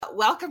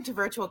Welcome to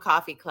Virtual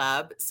Coffee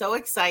Club. So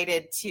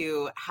excited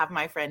to have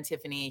my friend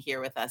Tiffany here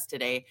with us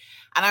today.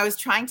 And I was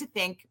trying to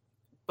think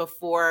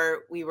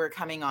before we were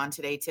coming on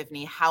today,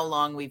 Tiffany, how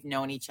long we've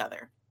known each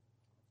other.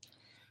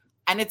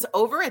 And it's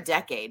over a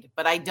decade,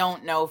 but I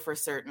don't know for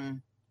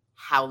certain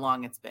how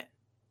long it's been.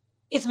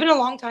 It's been a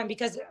long time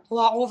because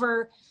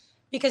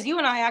you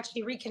and I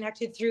actually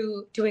reconnected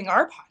through doing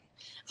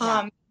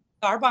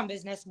Arbonne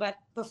business. But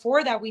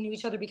before that, we knew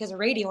each other because of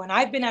radio. And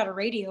I've been at a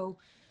radio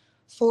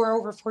for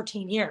over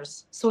 14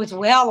 years. So it's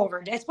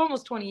it's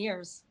almost 20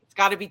 years. It's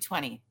got to be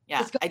 20.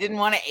 Yeah. I didn't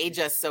want to age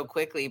us so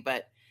quickly,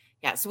 but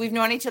yeah. So we've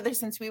known each other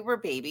since we were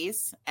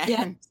babies.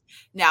 And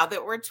now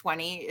that we're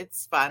 20,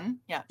 it's fun.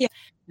 Yeah.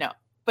 No,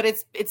 but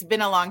it's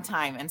been a long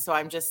time. And so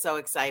I'm just so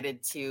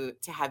excited to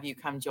have you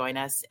come join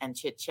us and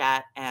chit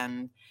chat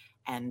and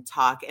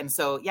talk. And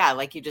so, yeah,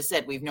 like you just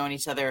said, we've known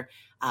each other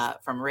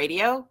from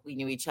radio. We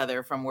knew each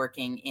other from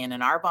working in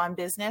an Arbonne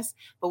business,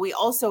 but we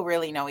also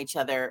really know each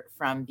other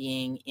from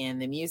being in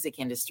the music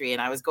industry.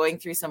 And I was going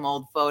through some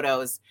old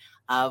photos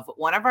of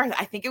one of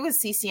I think it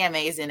was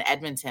CCMAs in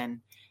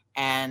Edmonton.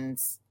 And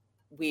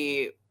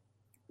we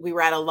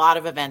were at a lot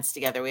of events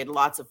together. We had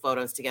lots of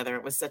photos together.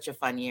 It was such a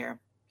fun year.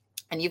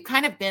 And you've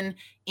kind of been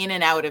in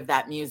and out of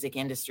that music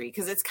industry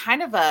because it's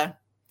kind of I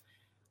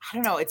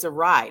don't know, it's a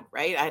ride,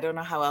 right? I don't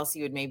know how else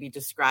you would maybe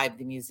describe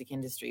the music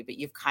industry, but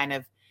you've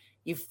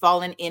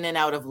fallen in and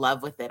out of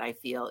love with it, I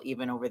feel,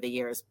 even over the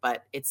years.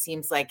 But it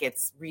seems like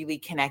it's really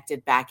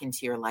connected back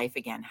into your life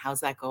again.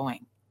 How's that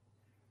going?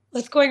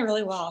 It's going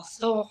really well.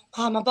 So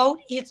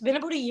it's been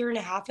about a year and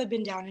a half I've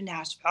been down in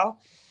Nashville.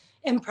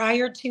 And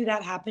prior to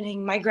that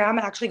happening, my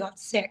grandma actually got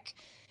sick.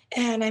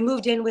 And I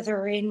moved in with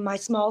her in my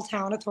small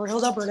town of Thorn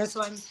Hills, Alberta.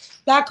 So I'm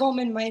back home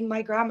in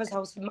my grandma's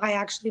house. And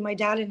my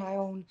dad and I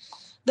own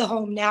the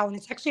home now. And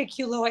it's actually a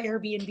cute little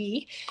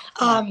Airbnb.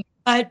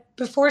 But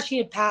before she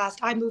had passed,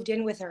 I moved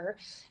in with her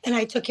and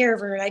I took care of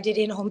her and I did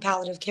in-home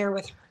palliative care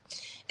with her.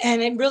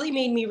 And it really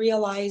made me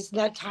realize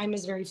that time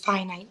is very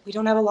finite. We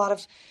don't have a lot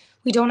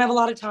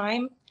of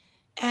time.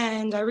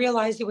 And I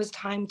realized it was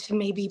time to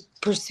maybe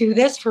pursue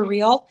this for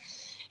real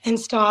and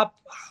stop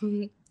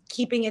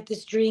keeping it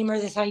this dream or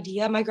this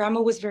idea. My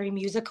grandma was very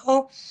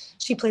musical.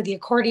 She played the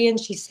accordion,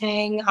 she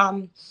sang.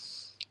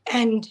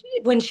 And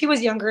when she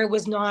was younger, it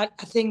was not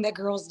a thing that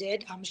girls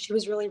did. She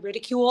was really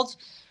ridiculed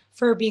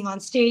for being on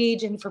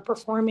stage and for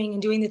performing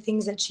and doing the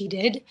things that she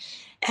did.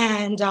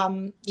 And,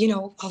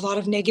 a lot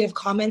of negative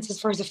comments as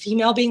far as a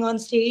female being on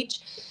stage.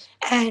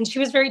 And she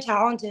was very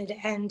talented.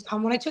 And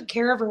when I took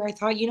care of her, I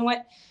thought, you know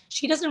what?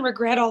 She doesn't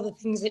regret all the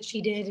things that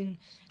she did and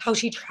how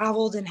she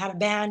traveled and had a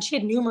band. She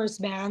had numerous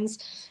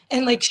bands.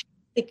 And I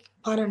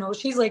don't know,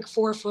 she's like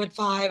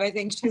 4'5", I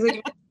think. She's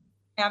like,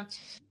 yeah.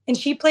 And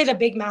she played a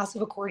big,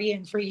 massive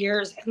accordion for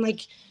years.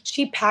 And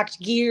she packed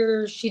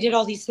gear. She did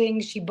all these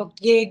things. She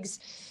booked gigs.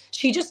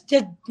 She just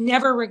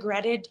never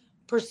regretted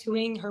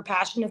pursuing her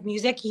passion of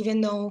music,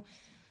 even though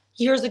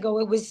years ago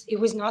it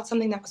was not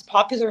something that was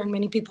popular in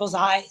many people's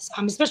eyes,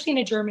 especially in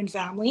a German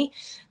family.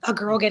 A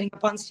girl getting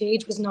up on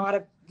stage was not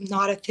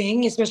a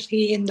thing,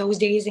 especially in those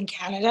days in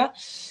Canada.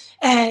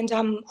 And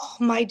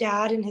my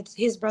dad and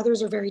his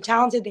brothers are very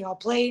talented. They all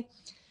play.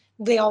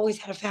 They always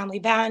had a family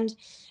band.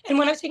 And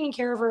when I was taking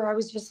care of her, I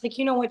was just like,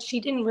 you know what? She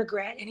didn't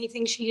regret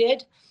anything she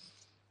did.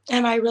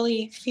 And I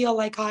really feel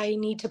like I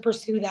need to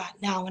pursue that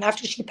now. And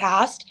after she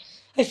passed,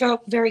 I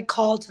felt very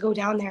called to go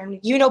down there. And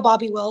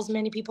Bobby Wells.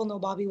 Many people know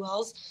Bobby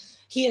Wells.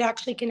 He had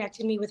actually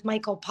connected me with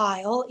Michael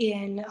Pyle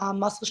in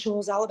Muscle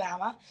Shoals,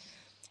 Alabama.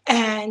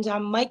 And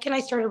Mike and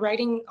I started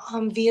writing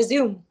via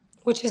Zoom,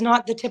 which is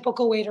not the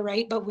typical way to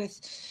write, but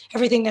with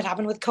everything that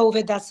happened with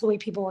COVID, that's the way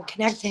people were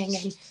connecting.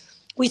 And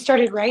we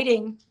started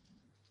writing.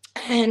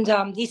 And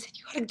he said,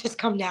 you got to just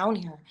come down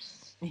here.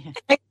 Yeah.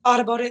 I thought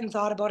about it.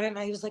 And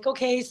I was like,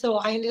 okay. So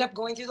I ended up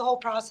going through the whole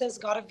process,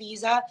 got a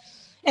visa,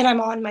 and I'm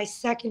on my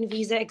second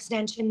visa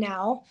extension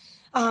now,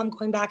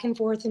 going back and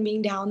forth and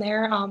being down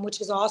there,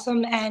 which is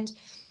awesome. And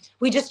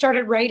we just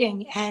started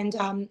writing, and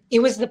it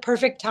was the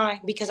perfect time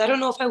because I don't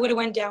know if I would have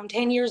went down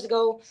 10 years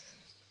ago,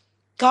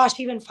 gosh,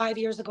 even 5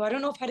 years ago. I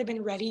don't know if I'd have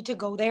been ready to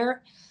go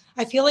there.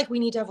 I feel like we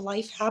need to have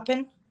life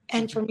happen.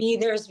 And for me,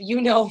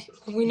 we've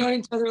known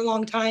each other a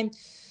long time.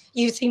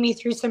 You've seen me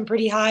through some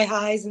pretty high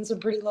highs and some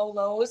pretty low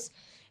lows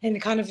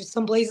and kind of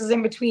some places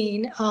in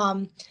between.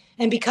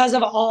 And because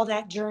of all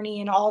that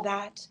journey and all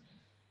that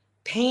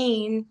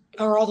pain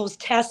or all those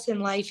tests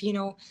in life,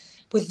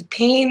 with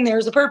pain,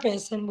 there's a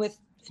purpose. And with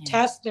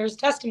tests, there's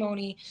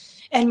testimony.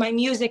 And my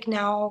music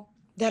now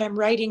that I'm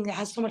writing that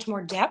has so much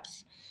more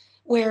depth,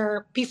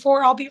 where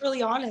before, I'll be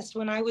really honest,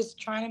 when I was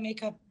trying to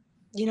make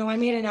I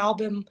made an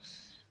album,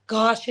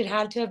 gosh, it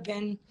had to have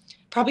been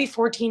probably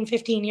 14,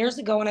 15 years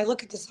ago. And I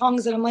look at the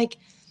songs and I'm like,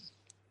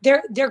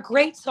 they're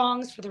great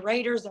songs for the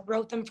writers that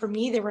wrote them. For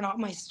me, they were not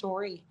my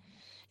story.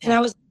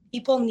 And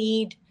people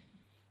need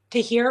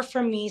to hear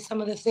from me some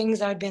of the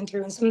things I've been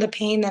through and some of the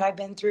pain that I've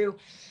been through,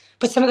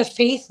 but some of the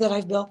faith that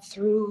I've built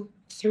through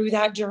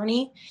that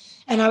journey.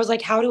 And I was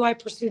like, how do I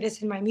pursue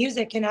this in my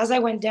music? And as I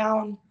went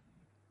down,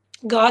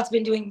 God's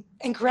been doing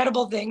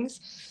incredible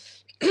things.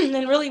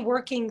 and really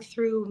working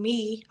through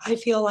me, I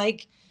feel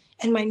like,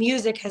 and my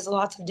music has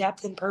lots of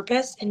depth and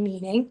purpose and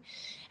meaning.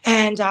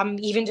 And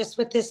even just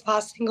with this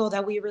last single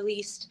that we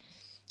released,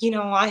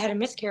 I had a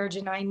miscarriage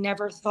and I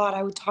never thought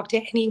I would talk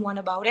to anyone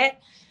about it.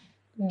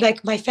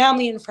 Like my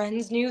family and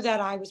friends knew that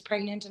I was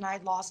pregnant and I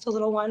had lost a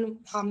little one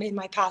in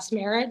my past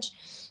marriage,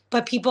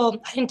 but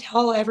I didn't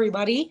tell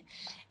everybody.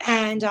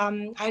 And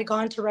I had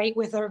gone to write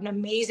with an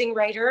amazing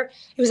writer.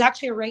 It was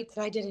actually a write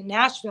that I did in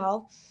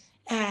Nashville,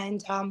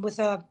 and with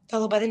a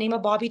fellow by the name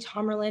of Bobby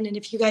Tomerlin. And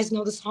if you guys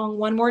know the song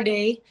 "One More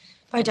Day"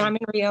 by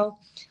Diamond Rio,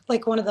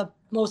 like one of the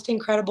most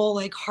incredible,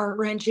 like heart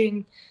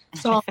wrenching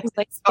songs,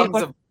 like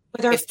songs of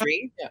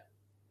history. Yeah.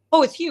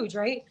 Oh, it's huge,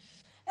 right?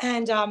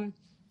 And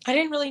I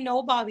didn't really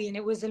know Bobby, and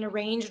it was an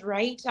arranged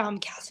write.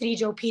 Cassidy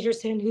Joe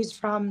Peterson, who's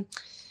from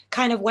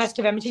kind of west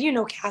of Edmonton. You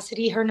know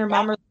Cassidy, her and her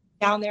mom are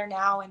down there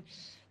now, and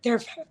their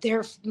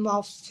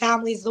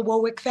families, the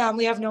Wowick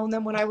family. I've known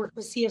them when I worked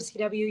with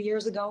CFCW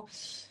years ago.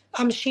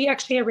 She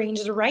actually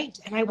arranged a write,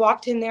 and I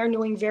walked in there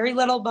knowing very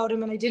little about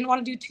him, and I didn't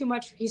want to do too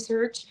much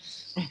research.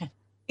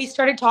 We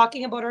started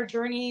talking about our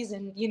journeys,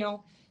 and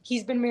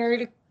he's been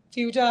married a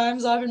few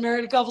times, I've been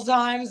married a couple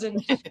times,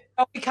 and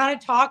we kind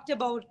of talked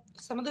about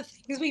some of the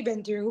things we've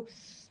been through.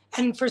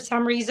 And for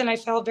some reason, I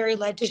felt very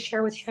led to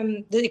share with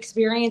him the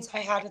experience I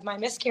had with my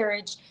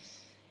miscarriage.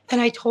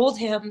 And I told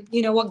him,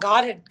 what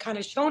God had kind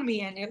of shown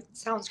me. And it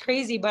sounds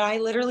crazy, but I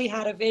literally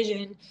had a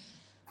vision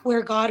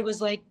where God was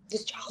like,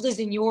 this child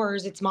isn't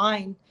yours, it's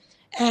mine.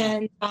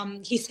 And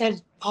he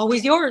said,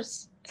 always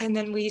yours. And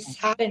then we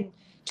sat and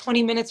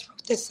 20 minutes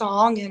wrote this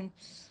song. And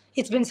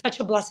it's been such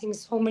a blessing.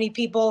 So many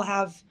people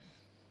have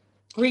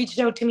reached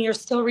out to me or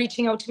still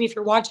reaching out to me. If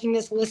you're watching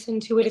this, listen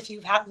to it. If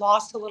you've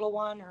lost a little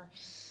one or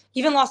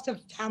even lost a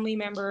family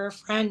member or a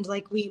friend,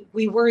 like we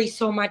worry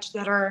so much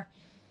that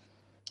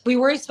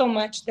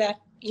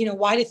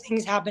why do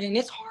things happen? And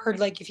it's hard.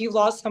 Like if you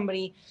lost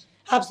somebody,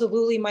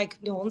 absolutely my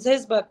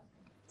condolences, but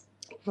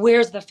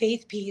where's the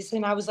faith piece?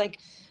 And I was like,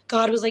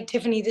 God was like,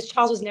 Tiffany, this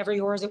child was never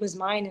yours. It was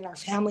mine, and our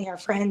family, our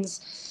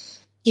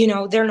friends,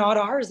 they're not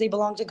ours. They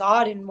belong to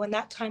God. And when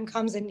that time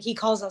comes and he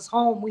calls us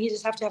home, we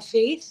just have to have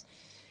faith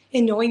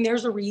in knowing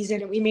there's a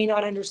reason, and we may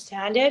not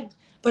understand it,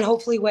 but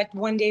hopefully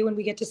one day when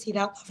we get to see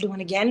that loved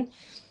one again,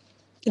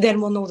 then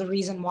we'll know the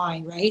reason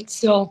why, right?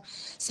 So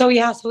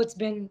it's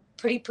been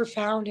pretty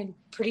profound and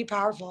pretty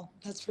powerful,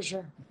 that's for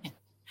sure.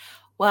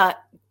 Well,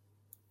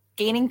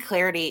 gaining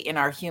clarity in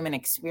our human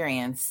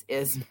experience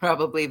is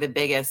probably the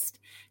biggest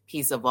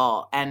piece of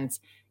all. And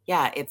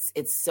yeah, it's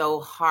so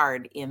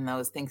hard in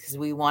those things because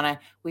we want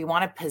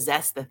to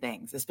possess the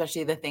things,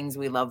 especially the things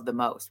we love the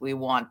most. We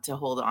want to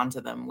hold on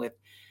to them with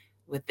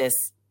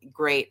this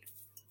great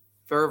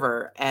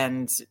fervor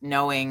and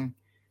knowing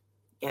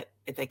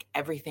it's like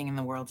everything in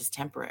the world is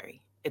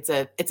temporary. It's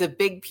a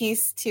big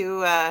piece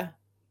to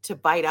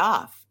bite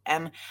off.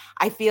 And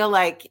I feel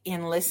like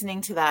in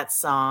listening to that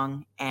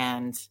song,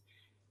 and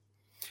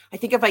I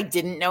think if I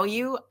didn't know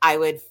you, I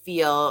would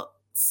feel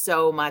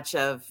so much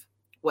of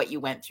what you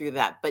went through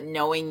but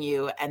knowing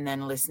you and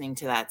then listening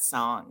to that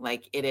song,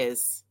 like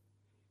it's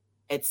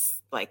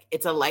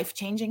a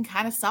life-changing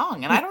kind of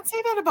song. And I don't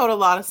say that about a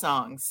lot of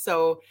songs.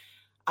 So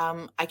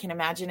I can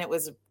imagine it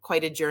was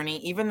quite a journey,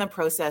 even the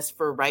process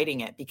for writing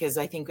it, because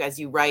I think as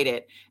you write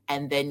it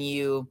and then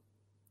you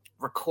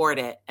record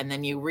it and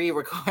then you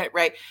re-record it,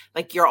 right?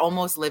 Like you're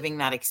almost living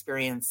that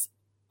experience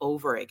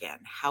over again.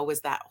 How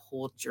was that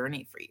whole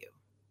journey for you?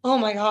 Oh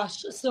my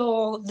gosh.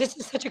 So this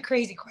is such a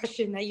crazy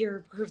question that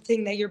you're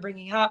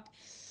bringing up,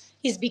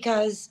 is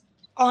because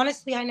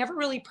honestly, I never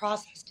really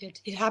processed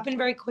it. It happened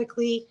very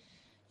quickly.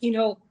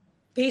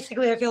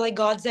 Basically, I feel like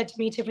God said to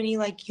me, Tiffany,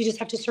 like, you just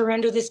have to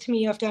surrender this to me.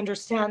 You have to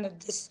understand that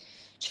this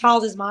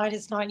child is mine.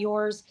 It's not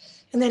yours.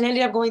 And then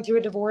ended up going through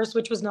a divorce,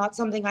 which was not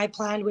something I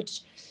planned,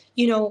 which,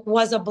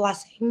 was a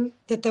blessing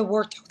that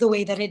worked out the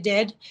way that it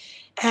did.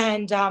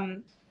 And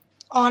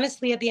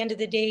honestly, at the end of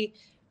the day,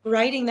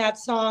 writing that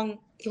song,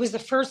 it was the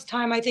first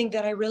time I think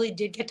that I really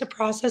did get to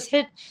process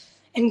it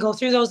and go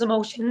through those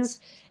emotions.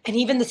 And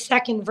even the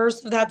second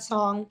verse of that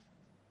song,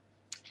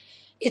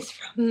 it's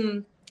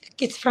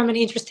from an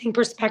interesting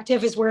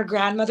perspective, is where a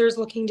grandmother is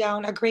looking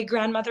down, a great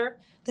grandmother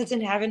that's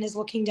in heaven is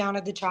looking down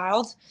at the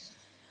child.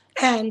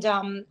 And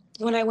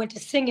when I went to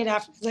sing it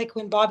after, like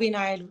when Bobby and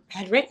I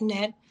had written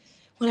it,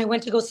 when I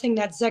went to go sing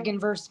that second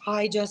verse,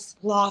 I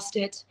just lost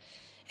it.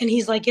 And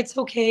he's like, it's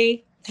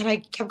okay. And I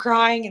kept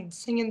crying and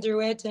singing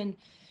through it. And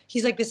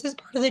he's like, this is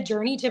part of the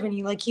journey,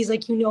 Tiffany. Like, he's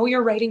like,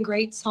 you're writing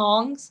great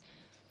songs,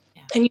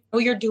 and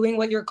you're doing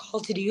what you're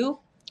called to do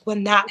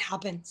when that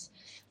happens.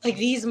 Like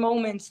these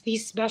moments,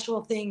 these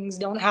special things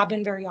don't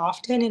happen very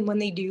often. And when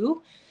they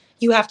do,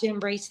 you have to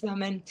embrace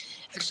them. And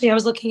actually, I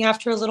was looking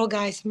after a little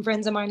guy, some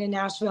friends of mine in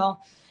Nashville,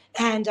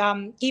 and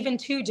even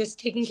too, just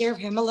taking care of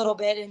him a little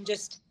bit and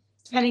just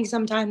spending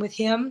some time with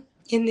him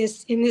in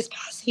this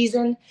past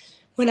season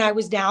when I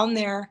was down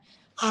there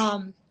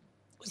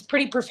was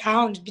pretty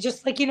profound.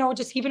 Just like,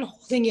 just even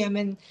holding him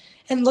and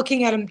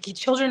looking at him.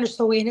 Children are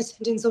so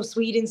innocent and so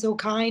sweet and so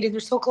kind, and they're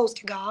so close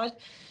to God.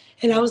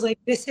 And I was like,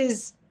 this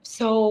is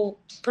so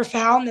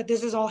profound that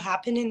this has all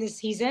happened in this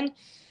season.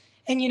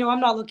 And, I'm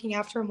not looking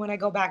after him when I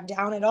go back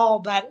down at all,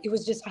 but it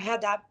was just, I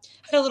had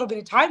a little bit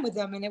of time with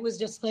him. And it was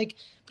just like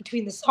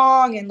between the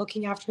song and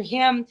looking after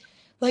him,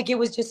 like it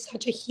was just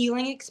such a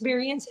healing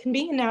experience. And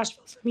being in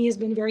Nashville for me has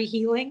been very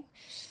healing.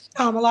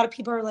 A lot of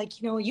people are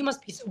like, you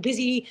must be so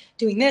busy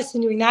doing this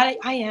and doing that.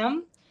 I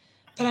am,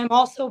 but I'm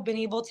also been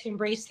able to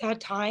embrace that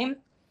time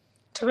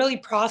to really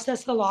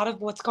process a lot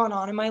of what's gone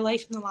on in my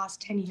life in the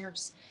last 10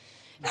 years.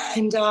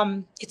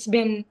 And it's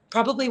been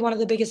probably one of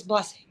the biggest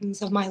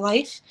blessings of my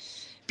life,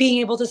 being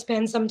able to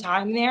spend some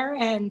time there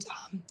and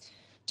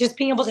just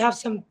being able to have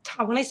some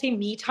time. When I say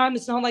me time,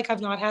 it's not like I've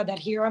not had that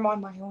here. I'm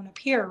on my own up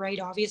here, right?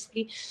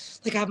 Obviously,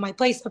 like I have my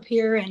place up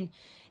here, and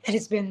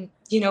it's been,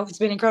 it's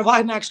been incredible.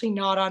 I'm actually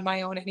not on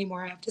my own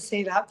anymore. I have to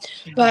say that,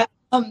 but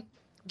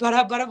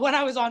when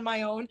I was on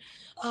my own,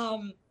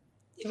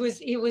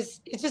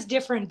 it's just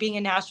different being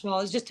in Nashville.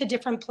 It's just a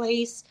different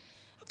place,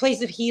 a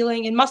place of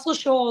healing. And Muscle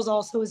Shoals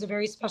also is a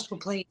very special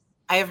place.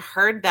 I have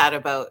heard that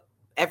about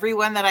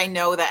everyone that I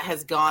know that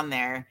has gone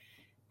there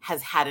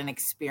has had an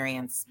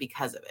experience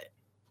because of it.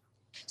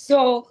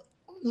 So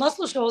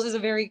Muscle Shoals is a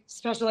very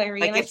special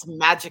area. Like it's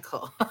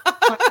magical.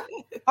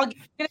 I'll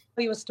tell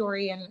you a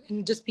story,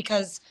 and just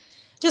because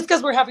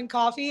we're having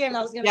coffee, and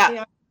I was going to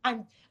say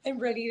I'm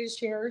ready to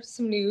share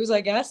some news,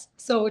 I guess.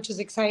 So, which is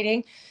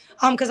exciting,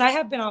 because I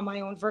have been on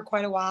my own for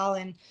quite a while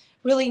and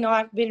really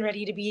not been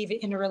ready to be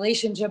in a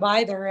relationship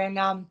either.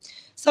 And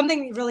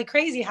something really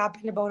crazy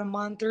happened about a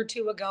month or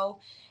two ago,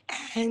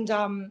 and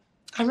I'm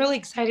really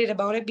excited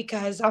about it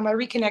because I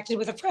reconnected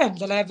with a friend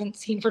that I haven't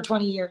seen for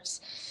 20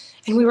 years.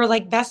 And we were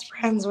like best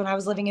friends when I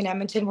was living in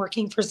Edmonton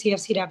working for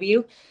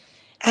CFCW.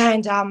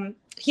 And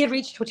he had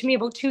reached out to me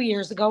about 2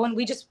 years ago, and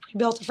we just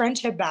built a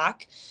friendship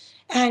back.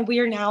 And we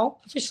are now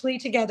officially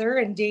together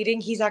and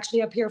dating. He's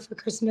actually up here for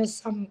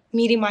Christmas. I'm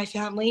meeting my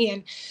family,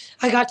 and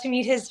I got to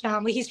meet his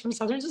family. He's from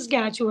Southern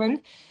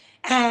Saskatchewan,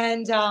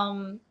 and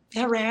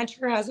a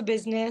rancher, has a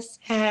business.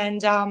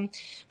 And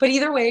but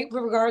either way,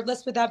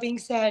 regardless, with that being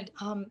said,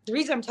 the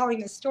reason I'm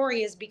telling this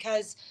story is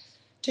because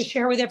to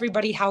share with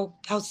everybody how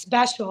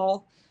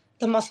special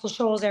the Muscle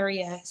Shoals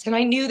area is. And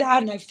I knew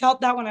that, and I felt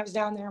that when I was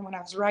down there and when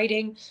I was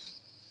writing.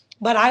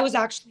 But I was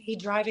actually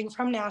driving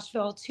from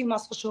Nashville to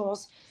Muscle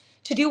Shoals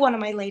to do one of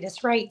my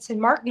latest writes.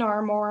 And Mark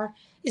Narmore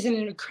is an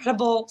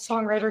incredible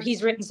songwriter.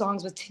 He's written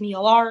songs with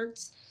Tennille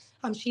Arts.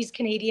 She's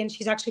Canadian.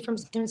 She's actually from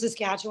Southern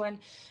Saskatchewan.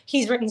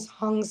 He's written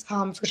songs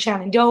for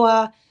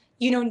Shenandoah.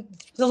 The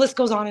list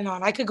goes on and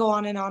on. I could go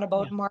on and on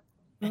about Mark.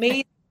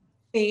 Amazing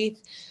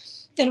faith.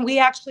 And we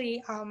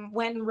actually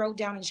went and wrote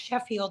down in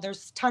Sheffield.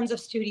 There's tons of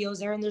studios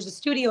there, and there's a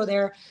studio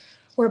there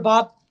where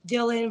Bob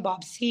Dylan,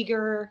 Bob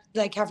Seger,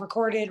 have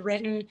recorded,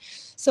 written.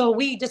 So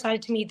we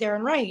decided to meet there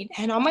and write.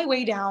 And on my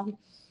way down,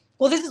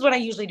 well, this is what I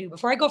usually do.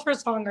 Before I go for a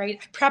song write,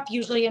 I prep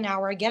usually an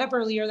hour. I get up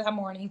earlier that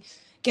morning,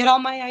 get all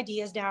my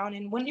ideas down.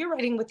 And when you're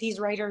writing with these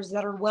writers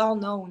that are well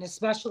known,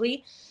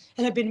 especially,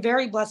 and I've been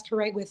very blessed to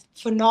write with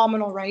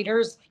phenomenal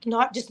writers,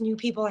 not just new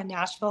people in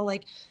Nashville,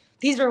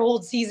 these are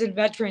old seasoned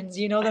veterans,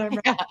 that I'm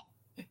writing.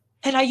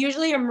 And I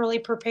usually am really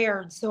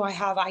prepared. So I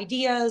have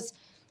ideas.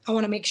 I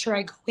want to make sure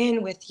I go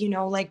in with,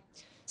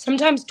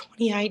 sometimes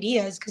 20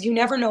 ideas, because you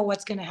never know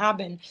what's going to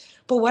happen.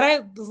 But what I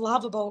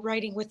love about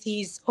writing with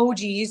these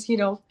OGs,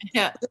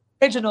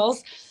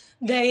 originals,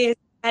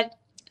 that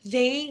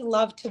they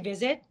love to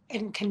visit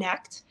and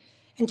connect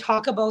and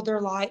talk about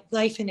their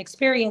life and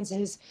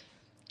experiences.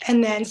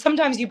 And then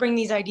sometimes you bring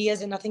these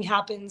ideas and nothing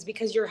happens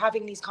because you're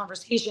having these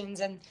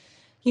conversations and,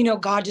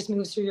 God just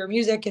moves through your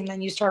music and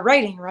then you start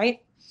writing,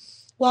 right?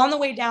 Well, on the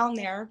way down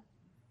there,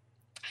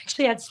 I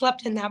actually had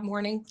slept in that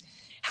morning,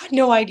 had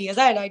no ideas.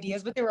 I had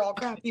ideas, but they were all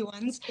crappy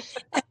ones.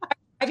 And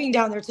driving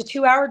down there, it's a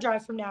 2-hour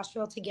drive from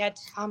Nashville to get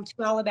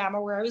to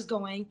Alabama, where I was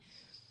going.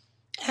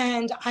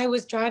 And I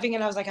was driving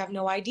and I was like, I have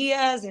no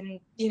ideas. And,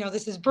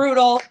 this is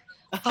brutal.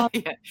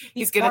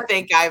 He's going to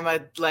think I'm a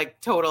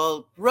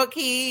total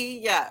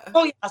rookie. Yeah.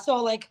 Oh, yeah.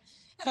 So and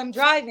I'm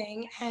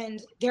driving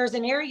and there's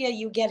an area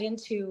you get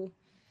into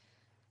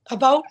I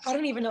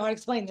don't even know how to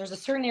explain. There's a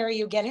certain area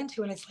you get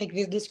into and it's like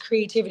this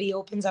creativity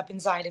opens up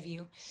inside of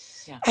you.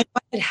 Yeah. And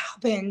what had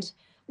happened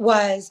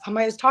was I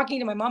was talking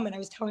to my mom and I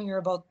was telling her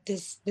about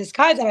this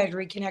guy that I'd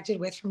reconnected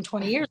with from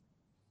 20 years.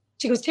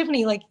 She goes,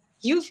 Tiffany,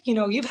 you've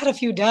had a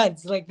few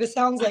duds. This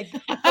sounds like you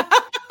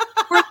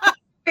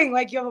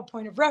have a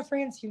point of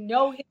reference, him,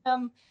 know who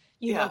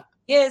he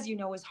is,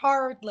 his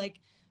heart,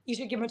 you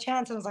should give him a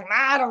chance. And I was like,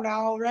 I don't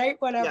know, right?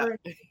 Whatever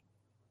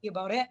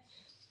about it.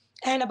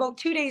 And about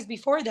 2 days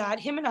before that,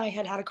 him and I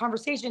had a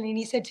conversation and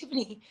he said,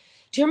 Tiffany,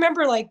 do you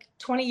remember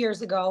 20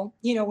 years ago,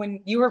 when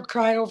you were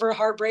crying over a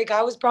heartbreak,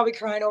 I was probably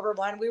crying over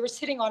one. We were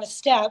sitting on a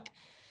step,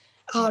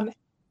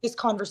 this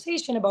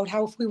conversation about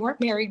how if we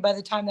weren't married by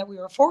the time that we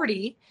were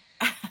 40,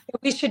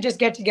 we should just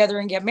get together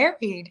and get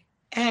married.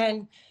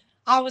 And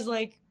I was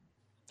like,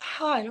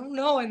 I don't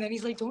know. And then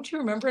he's like, don't you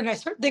remember? And I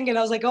started thinking,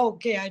 I was like, oh,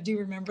 okay, I do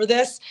remember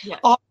this. Yeah.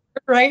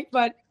 Right.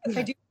 But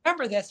I do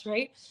remember this.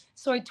 Right.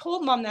 So I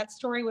told Mom that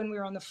story when we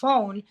were on the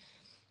phone.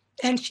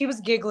 And she was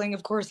giggling,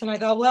 of course. And I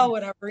thought, well,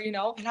 whatever, you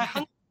know, and I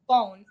hung the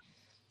phone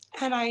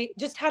and I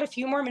just had a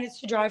few more minutes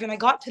to drive. And I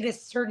got to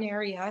this certain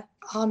area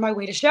on my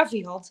way to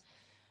Sheffield.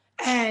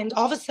 And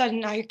all of a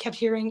sudden I kept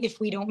hearing, if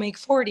we don't make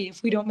 40,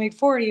 if we don't make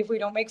 40, if we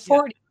don't make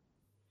 40.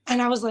 Yeah.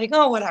 And I was like,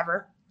 oh,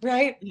 whatever.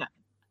 Right. Yeah.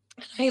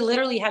 I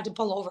literally had to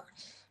pull over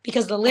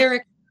because the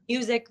lyric,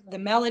 music, the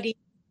melody,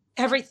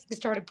 everything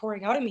started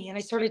pouring out of me. And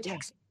I started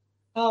texting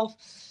myself.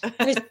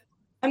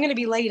 I'm going to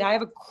be late. I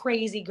have a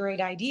crazy great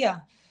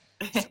idea.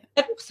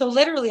 So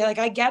literally, like,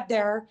 I get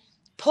there,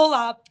 pull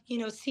up, you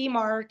know, see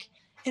Mark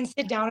and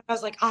sit down. And I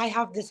was like, I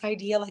have this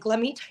idea. Like, let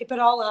me type it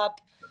all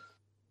up.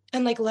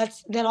 And like,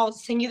 then I'll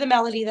sing you the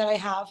melody that I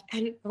have.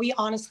 And we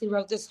honestly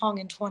wrote this song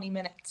in 20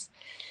 minutes.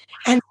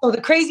 And so the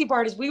crazy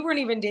part is we weren't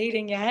even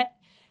dating yet.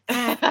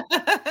 And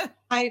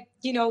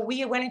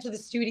we went into the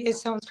studio. It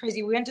sounds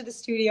crazy. We went to the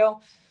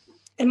studio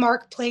and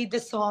Mark played the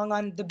song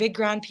on the big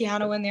grand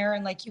piano in there.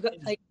 And like,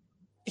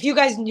 if you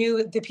guys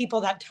knew the people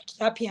that touched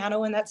that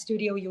piano in that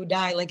studio, you would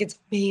die. Like, it's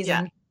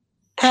amazing.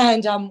 Yeah.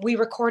 And we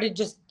recorded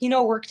just,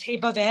 work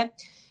tape of it.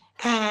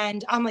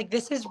 And I'm like,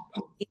 this is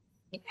amazing.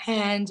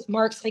 And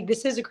Mark's like,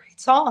 this is a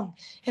great song.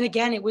 And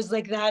again, it was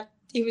like that.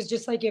 It was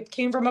just like it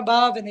came from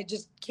above and it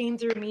just came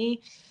through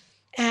me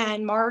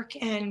and Mark,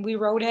 and we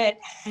wrote it.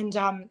 And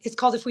it's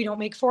called If We Don't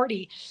Make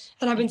 40.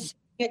 And I've been singing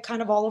it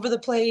kind of all over the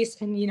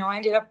place. And, I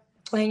ended up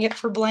playing it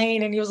for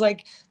Blaine and he was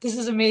like, this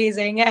is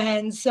amazing.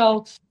 And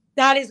so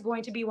that is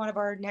going to be one of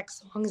our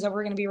next songs that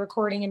we're going to be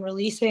recording and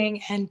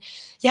releasing. And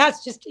yeah,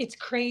 it's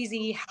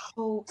crazy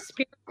how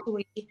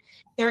spiritually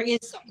there is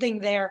something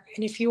there.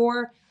 And if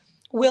you're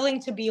willing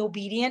to be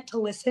obedient to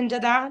listen to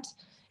that,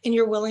 and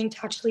you're willing to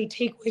actually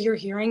take what you're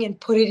hearing and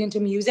put it into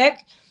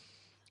music,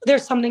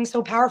 there's something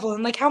so powerful.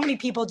 And like, how many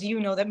people do you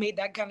know that made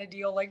that kind of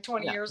deal like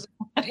 20 years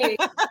ago? Hey.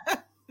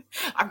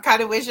 I'm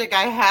kind of wishing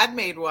I had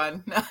made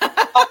one.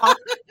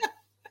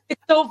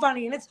 It's so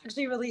funny, and it's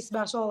actually really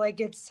special. Like,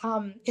 it's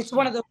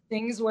one of those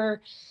things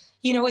where,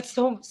 it's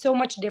so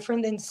much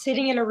different than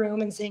sitting in a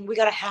room and saying, we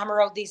got to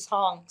hammer out these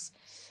songs.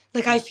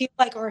 Like, I feel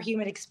like our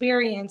human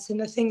experience and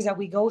the things that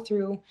we go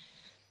through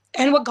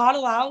and what God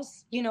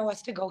allows,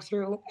 us to go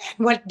through,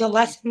 and what the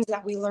lessons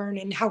that we learn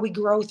and how we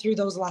grow through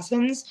those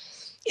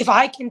lessons. If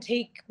I can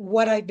take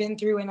what I've been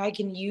through and I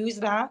can use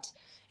that,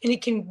 and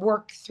it can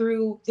work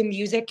through the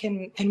music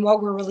and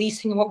what we're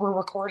releasing and what we're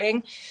recording.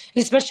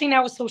 And especially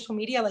now with social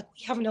media, like,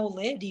 we have no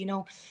lid,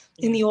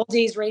 in the old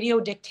days,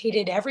 radio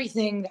dictated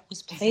everything that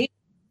was played.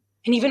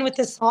 And even with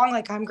this song,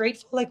 like, I'm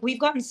grateful, like, we've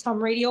gotten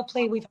some radio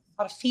play, we've had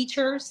a lot of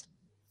features,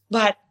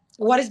 but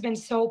what has been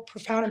so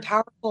profound and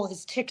powerful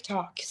is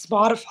TikTok,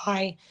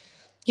 Spotify,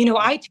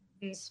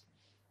 iTunes,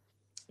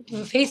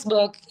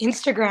 Facebook,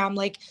 Instagram.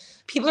 Like,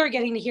 people are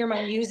getting to hear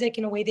my music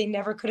in a way they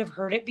never could have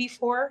heard it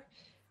before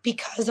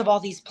because of all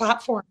these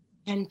platforms.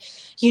 And,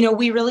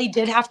 we really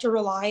did have to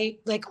rely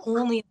like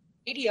only on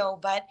radio,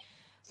 but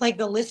like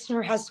the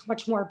listener has so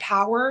much more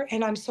power.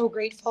 And I'm so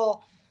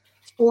grateful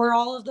for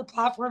all of the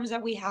platforms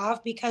that we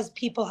have because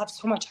people have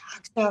so much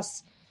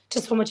access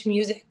to so much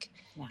music.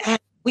 Yeah. And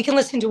we can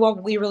listen to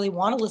what we really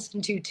want to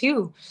listen to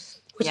too,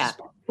 which is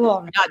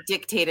cool. Not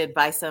dictated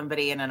by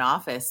somebody in an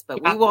office,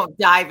 but we won't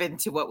dive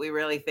into what we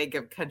really think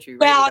of country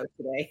radio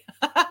today.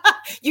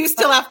 You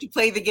still have to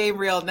play the game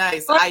real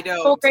nice. I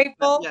know. So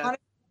grateful. Yeah.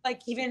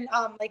 Like, even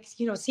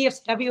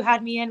CFCW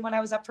had me in when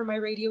I was up for my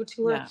radio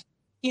tour.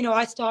 Yeah.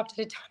 I stopped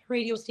at a ton of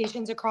radio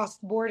stations across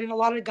the board, and a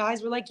lot of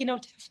guys were like,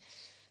 Tiff,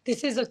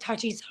 this is a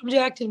touchy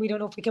subject and we don't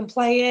know if we can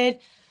play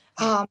it.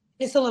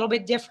 It's a little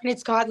bit different.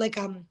 It's got like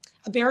a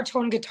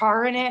baritone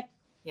guitar in it.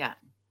 Yeah.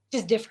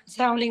 Just different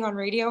sounding on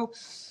radio.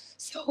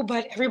 So,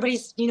 but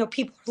everybody's,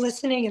 people are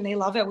listening and they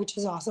love it, which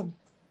is awesome.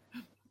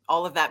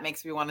 All of that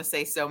makes me want to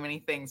say so many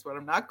things, but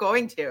I'm not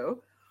going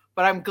to.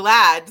 But I'm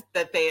glad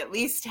that they at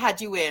least had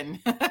you in.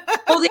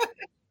 Well,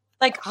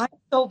 like, I'm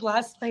so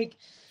blessed. Like,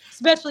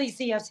 especially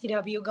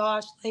CFCW.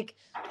 Gosh, like,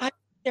 I was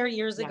there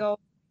years ago.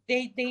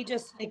 They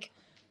just like,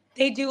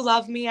 they do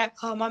love me.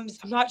 I'm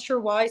not sure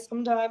why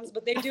sometimes,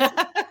 but they do.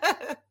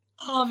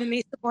 And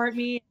they support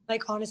me.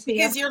 Like, honestly,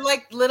 because you're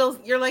like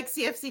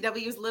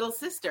CFCW's little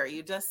sister.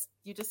 You just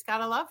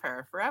gotta love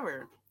her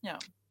forever. Yeah,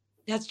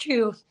 that's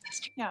true.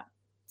 Yeah.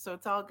 So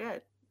it's all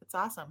good. It's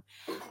awesome.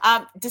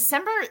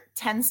 December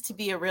tends to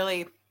be a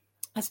really,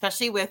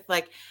 especially with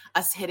like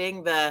us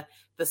hitting the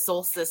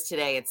solstice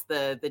today. It's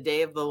the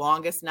day of the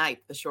longest night,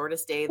 the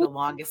shortest day, the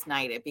longest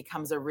night. It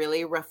becomes a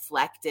really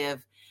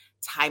reflective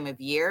time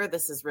of year.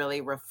 This is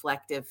really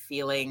reflective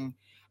feeling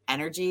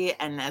energy.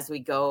 And as we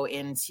go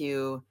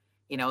into,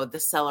 the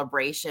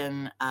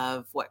celebration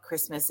of what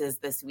Christmas is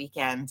this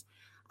weekend,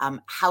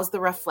 how's the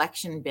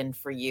reflection been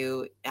for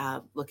you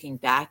looking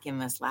back in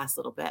this last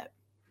little bit?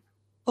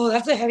 Oh,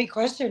 that's a heavy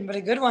question, but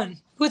a good one.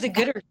 Who's a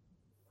gooder?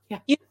 Yeah.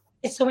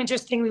 It's so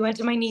interesting. We went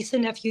to my niece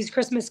and nephew's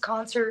Christmas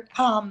concert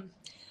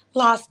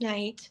last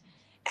night.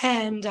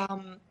 And I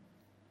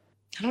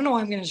don't know how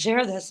I'm going to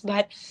share this,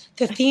 but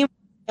the theme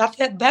was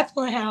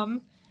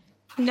Bethlehem,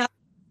 nothing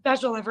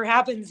special ever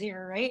happens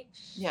here, right?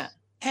 Yeah.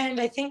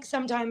 And I think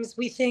sometimes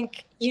we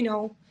think,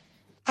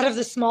 I out of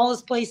the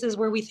smallest places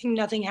where we think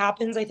nothing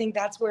happens, I think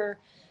that's where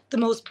the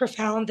most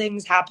profound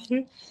things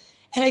happen.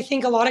 And I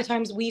think a lot of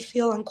times we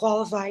feel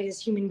unqualified as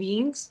human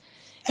beings.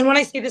 And when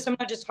I say this, I'm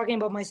not just talking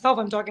about myself,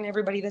 I'm talking to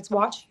everybody that's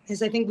watching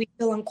this. I think we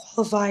feel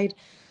unqualified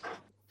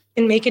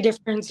and make a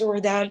difference, or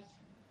that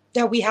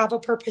we have a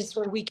purpose,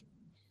 or we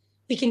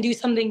can do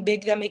something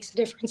big that makes a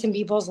difference in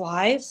people's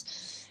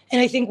lives.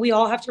 And I think we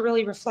all have to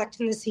really reflect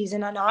in the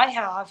season. And I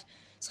have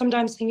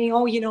sometimes thinking,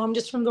 oh, I'm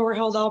just from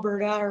Dowhan,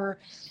 Alberta, or,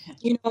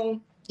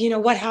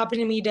 what happened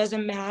to me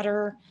doesn't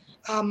matter.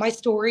 My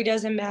story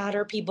doesn't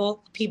matter.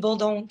 People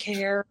don't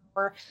care,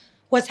 or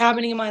what's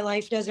happening in my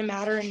life doesn't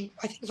matter. And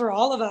I think for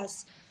all of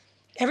us,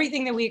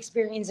 everything that we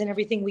experience and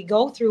everything we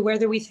go through,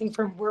 whether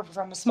we're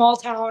from a small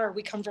town, or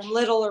we come from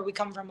little, or we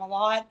come from a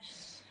lot,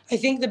 I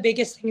think the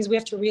biggest thing is we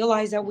have to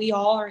realize that we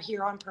all are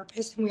here on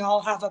purpose, and we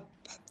all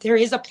there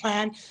is a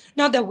plan.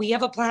 Not that we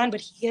have a plan,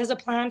 but he has a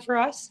plan for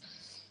us.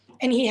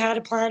 And he had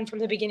a plan from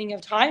the beginning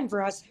of time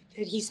for us.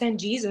 He sent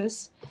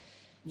Jesus,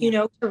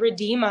 to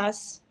redeem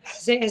us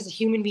as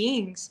human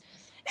beings.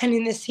 And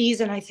in this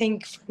season, I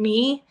think for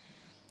me,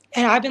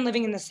 and I've been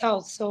living in the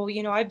South, so,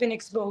 I've been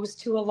exposed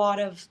to a lot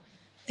of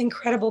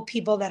incredible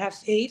people that have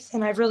faith.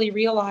 And I've really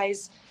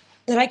realized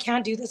that I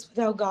can't do this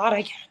without God.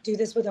 I can't do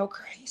this without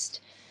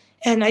Christ.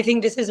 And I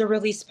think this is a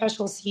really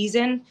special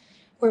season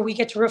where we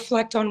get to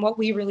reflect on what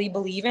we really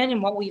believe in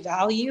and what we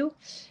value.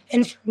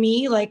 And for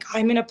me, like,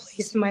 I'm in a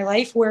place in my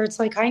life where it's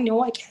like, I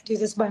know I can't do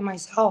this by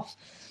myself.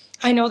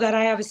 I know that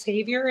I have a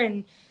savior,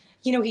 and,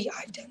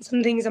 I've done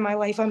some things in my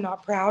life I'm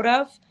not proud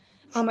of.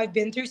 I've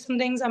been through some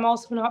things I'm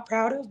also not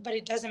proud of, but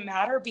it doesn't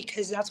matter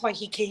because that's why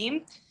he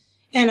came.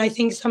 And I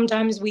think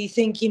sometimes we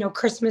think,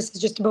 Christmas is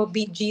just about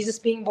Jesus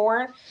being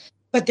born,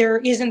 but there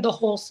isn't the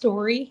whole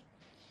story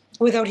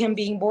without him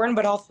being born,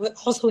 but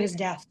also his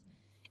death.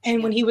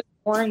 And when he was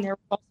born, there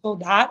was also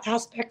that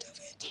aspect of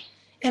it.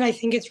 And I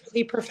think it's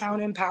really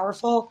profound and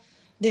powerful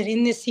that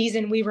in this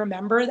season we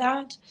remember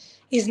that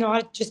is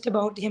not just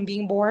about him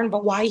being born,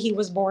 but why he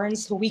was born,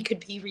 so we could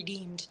be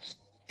redeemed.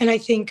 And I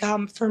think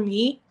for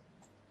me,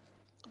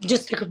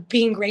 just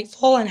being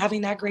grateful and having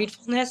that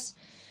gratefulness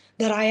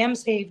that I am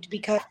saved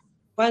because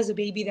I was a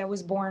baby that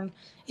was born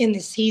in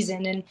this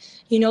season. And,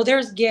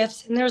 there's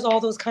gifts and there's all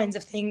those kinds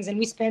of things. And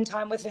we spend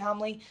time with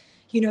family,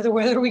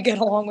 whether we get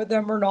along with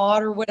them or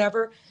not or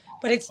whatever.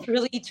 But it's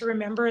really to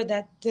remember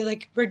that the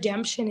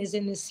redemption is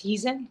in this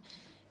season.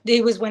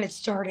 It was when it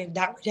started,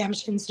 that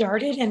redemption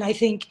started. And I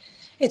think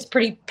it's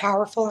pretty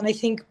powerful. And I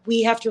think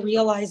we have to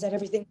realize that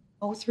everything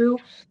we go through,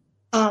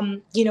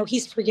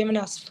 he's forgiven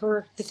us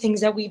for the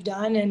things that we've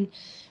done,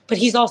 but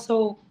he's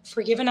also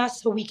forgiven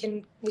us so we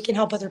can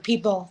help other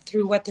people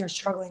through what they're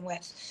struggling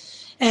with.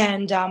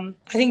 And I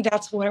think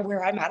that's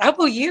where I'm at. How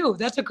about you?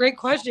 That's a great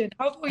question.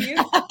 How about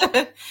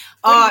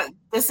you?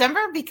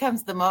 December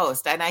becomes the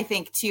most. And I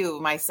think too,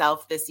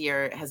 myself this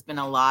year has been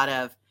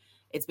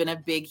it's been a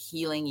big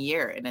healing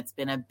year, and it's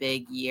been a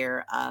big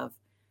year of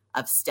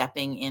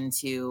stepping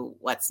into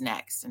what's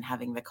next and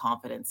having the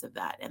confidence of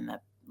that. And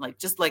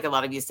just like a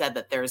lot of you said,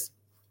 that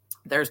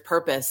there's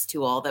purpose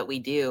to all that we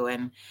do.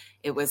 And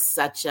it was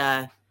such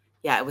a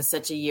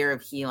year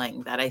of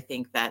healing that I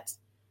think that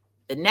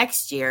the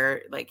next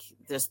year,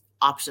 just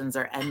options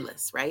are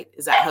endless, right?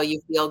 Is that how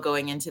you feel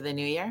going into the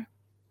new year?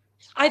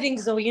 I think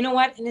so. You know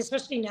what? And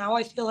especially now,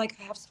 I feel like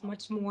I have so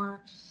much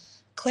more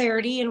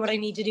clarity in what I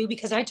need to do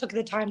because I took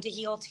the time to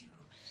heal too.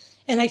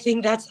 And I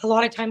think that's a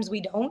lot of times we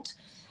don't.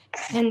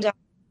 And,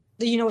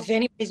 if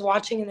anybody's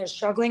watching and they're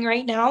struggling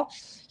right now,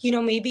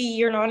 maybe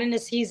you're not in a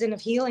season of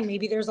healing.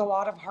 Maybe there's a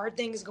lot of hard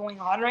things going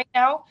on right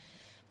now,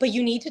 but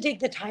you need to take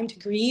the time to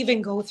grieve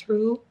and go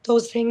through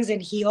those things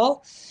and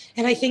heal.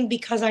 And I think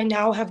because I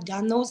now have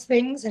done those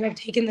things and I've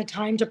taken the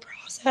time to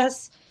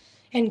process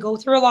and go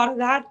through a lot of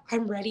that,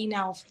 I'm ready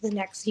now for the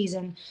next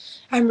season.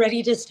 I'm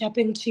ready to step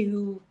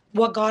into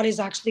what God has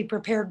actually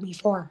prepared me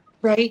for,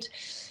 right?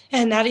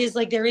 And that is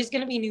there is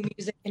going to be new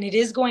music, and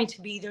there's going to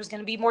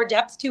be more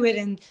depth to it.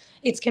 And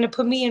it's going to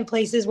put me in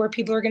places where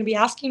people are going to be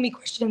asking me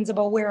questions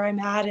about where I'm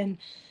at and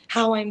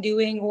how I'm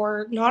doing,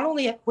 or not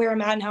only where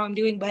I'm at and how I'm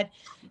doing, but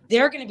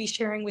they're going to be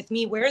sharing with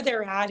me where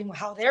they're at and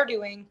how they're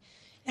doing.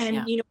 And,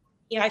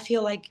 I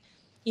feel like,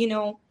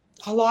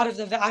 a lot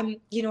of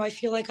I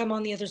feel like I'm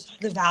on the other side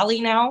of the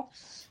valley now.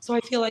 So I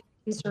feel like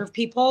I can serve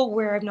people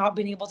where I've not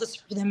been able to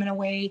serve them in a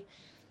way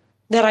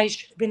that I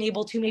should have been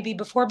able to maybe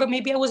before, but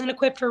maybe I wasn't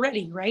equipped or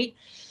ready, right?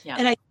 Yeah.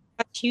 And I think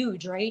that's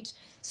huge, right?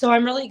 So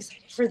I'm really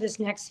excited for this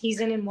next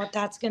season and what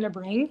that's going to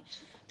bring,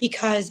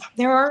 because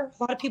there are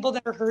a lot of people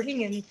that are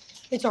hurting, and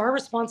it's our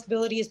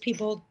responsibility as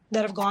people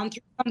that have gone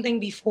through something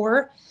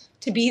before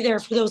to be there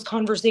for those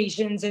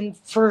conversations and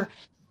for,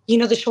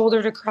 the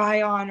shoulder to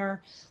cry on,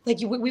 or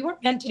we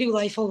weren't meant to do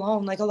life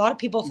alone. A lot of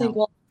people think,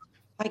 well,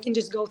 I can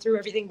just go through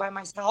everything by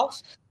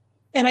myself.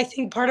 And I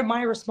think part of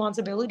my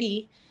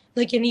responsibility,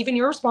 and even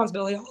your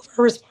responsibility, all of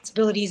our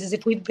responsibilities, is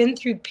if we've been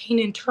through pain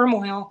and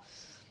turmoil,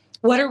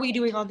 what are we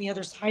doing on the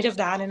other side of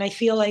that? And I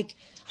feel like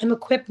I'm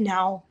equipped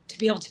now to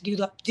be able to do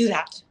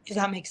that, if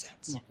that makes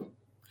sense. Yeah.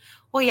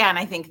 Well, yeah, and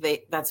I think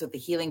that's what the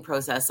healing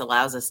process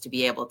allows us to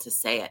be able to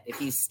say it.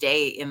 If you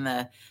stay in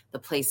the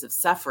place of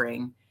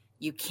suffering,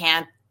 you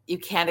can't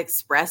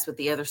express what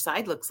the other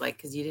side looks like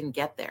because you didn't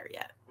get there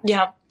yet.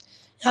 Yeah.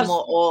 And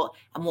we'll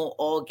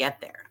all get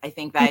there. I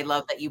think that I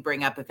love that you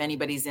bring up if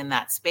anybody's in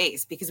that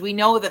space, because we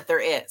know that there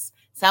is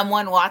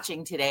someone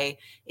watching today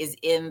is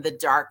in the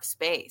dark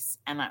space,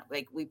 and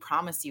like we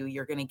promise you,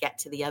 you're going to get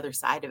to the other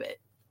side of it.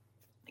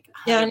 Like 100%.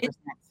 Yeah, and it's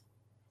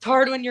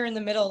hard when you're in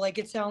the middle. Like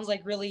it sounds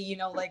like really,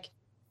 like,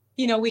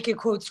 we could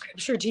quote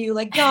scripture to you,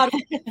 like, God,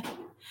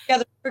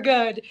 together we're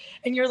good,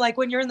 and you're like,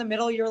 when you're in the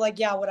middle, you're like,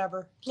 yeah,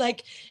 whatever.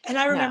 Like, and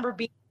I remember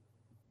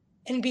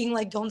being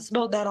like, don't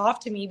spout that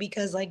off to me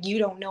because like you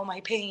don't know my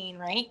pain,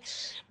 right?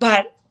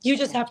 But you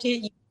just have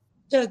to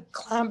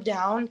clamp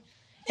down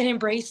and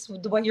embrace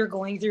what you're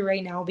going through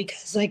right now,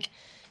 because like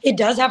it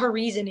does have a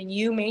reason and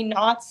you may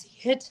not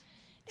see it,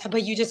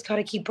 but you just got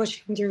to keep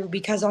pushing through,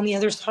 because on the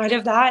other side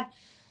of that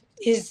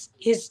is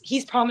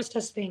he's promised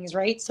us things,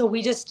 right? So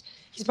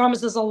he's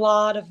promised us a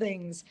lot of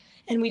things,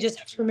 and we just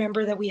have to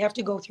remember that we have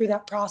to go through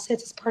that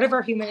process. It's part of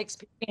our human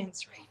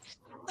experience, right?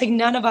 Like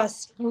none of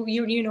us,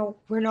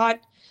 we're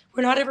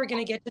not ever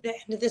going to get to the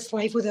end of this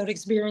life without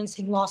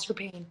experiencing loss or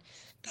pain.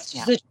 That's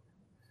just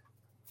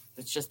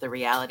it's just the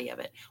reality of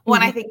it. Well,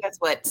 and I think that's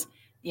what,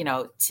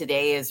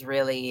 today is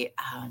really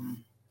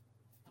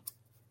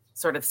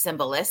sort of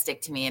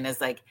symbolistic to me, and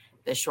is like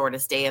the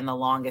shortest day and the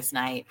longest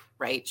night,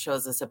 right?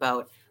 Shows us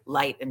about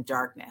light and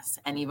darkness.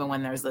 And even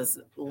when there's this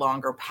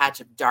longer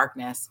patch of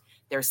darkness,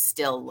 there's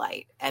still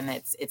light. And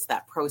it's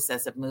that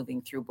process of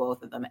moving through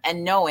both of them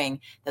and knowing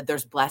that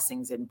there's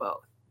blessings in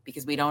both,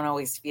 because we don't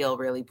always feel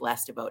really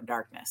blessed about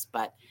darkness,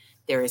 but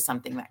there is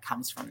something that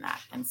comes from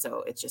that. And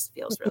so it just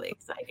feels really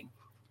exciting.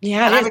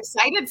 Yeah. And I'm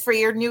excited for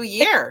your new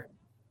year.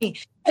 I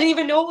didn't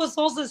even know it was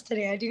solstice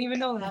today. I didn't even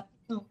know that.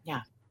 Oh.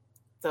 Yeah.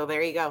 So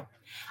there you go.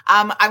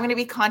 I'm going to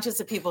be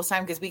conscious of people's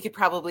time because we could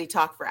probably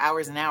talk for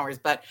hours and hours,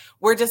 but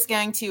we're just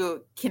going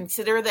to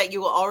consider that you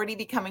will already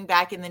be coming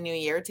back in the new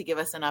year to give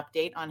us an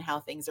update on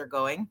how things are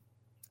going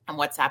and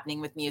what's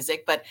happening with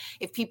music. But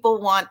if people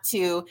want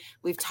to,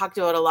 we've talked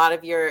about a lot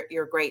of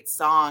your great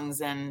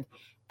songs and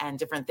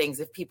different things.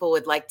 If people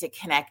would like to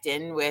connect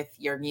in with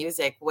your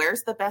music,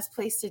 where's the best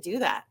place to do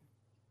that?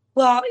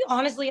 Well,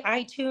 honestly,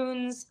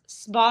 iTunes,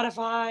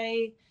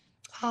 Spotify,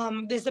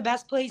 there's the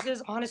best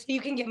places. Honestly,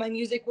 you can get my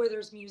music where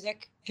there's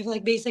music, if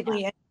like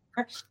basically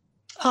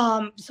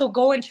anywhere. So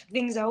go and check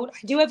things out.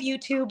 I do have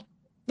YouTube,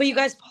 but you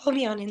guys follow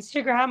me on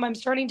Instagram. I'm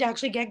starting to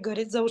actually get good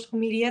at social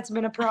media. It's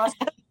been a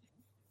process.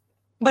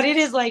 But it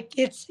is like,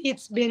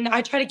 it's been,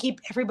 I try to keep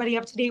everybody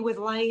up to date with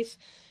life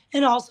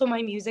and also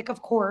my music,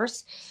 of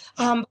course.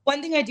 One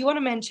thing I do want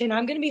to mention,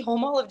 I'm going to be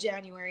home all of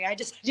January. I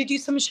decided to do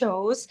some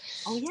shows.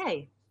 Oh,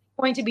 yay.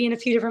 I'm going to be in a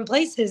few different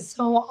places.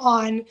 So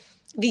on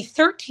the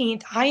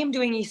 13th, I am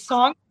doing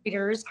I'm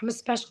a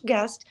special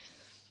guest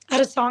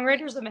at a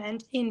songwriters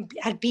event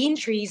at Bean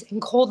Trees in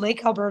Cold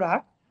Lake,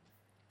 Alberta.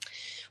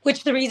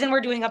 Which the reason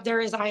we're doing up there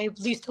is I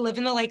used to live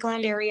in the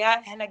Lakeland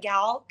area, and a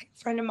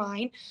friend of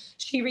mine,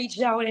 she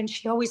reached out and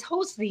she always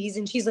hosts these,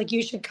 and she's like,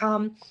 you should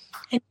come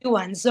and do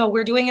one. So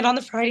we're doing it on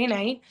the Friday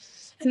night.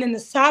 And then the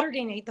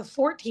Saturday night, the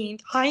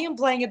 14th, I am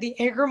playing at the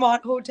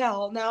Egremont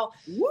Hotel. Now,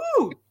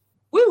 woo!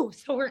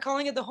 So we're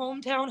calling it the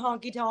Hometown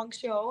Honky Tonk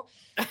Show.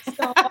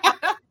 So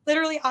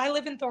literally, I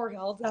live in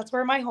Thorhild. That's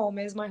where my home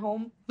is, my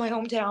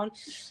hometown.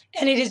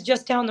 And it is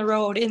just down the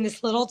road in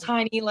this little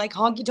tiny, like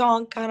honky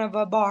tonk kind of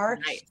a bar.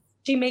 Nice.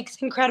 She makes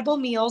incredible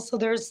meals. So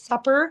there's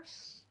supper,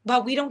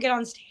 but we don't get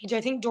on stage.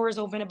 I think doors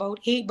open about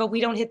 8, but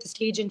we don't hit the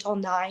stage until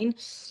 9.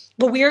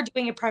 But we are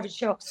doing a private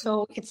show.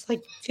 So it's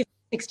like 50,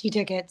 60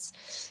 tickets.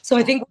 So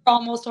I think we're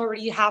almost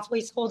already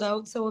halfway sold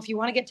out. So if you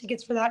want to get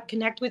tickets for that,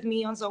 connect with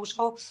me on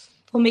social.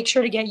 We'll make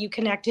sure to get you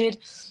connected.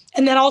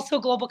 And then also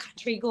Global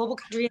Country. Global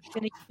Country has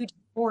been a huge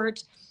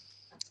support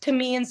to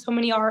me and so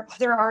many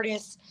other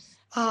artists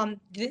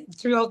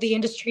throughout the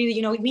industry.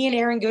 Me and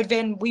Aaron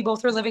Goodvin, we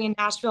both are living in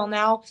Nashville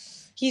now.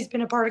 He's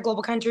been a part of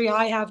Global Country.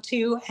 I have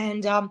too.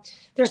 And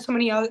there's so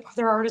many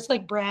other artists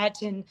like Brett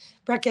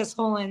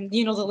Kissel, and,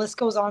 the list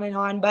goes on and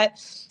on. But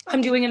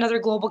I'm doing another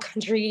Global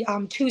Country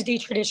Tuesday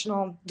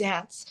traditional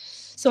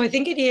dance. So I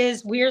think it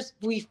is,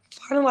 we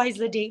finalized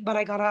the date, but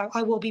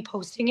I will be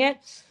posting it.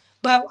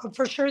 But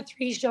for sure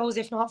 3 shows,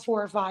 if not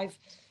 4 or 5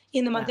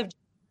 in the month of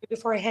January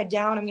before I head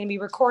down. I'm going to be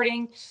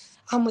recording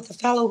with a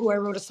fellow who I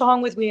wrote a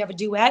song with. We have a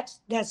duet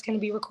that's going to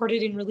be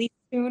recorded and released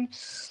soon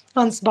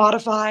on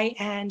Spotify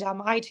and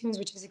iTunes,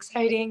 which is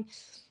exciting.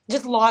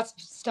 Just lots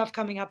of stuff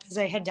coming up as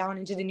I head down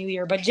into the new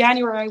year. But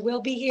January, I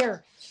will be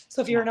here.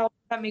 So if you're in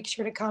Alberta, make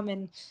sure to come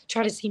and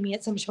try to see me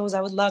at some shows.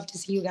 I would love to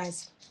see you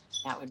guys.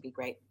 That would be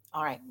great.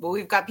 All right. Well,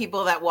 we've got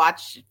people that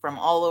watch from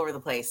all over the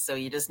place, so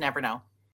you just never know.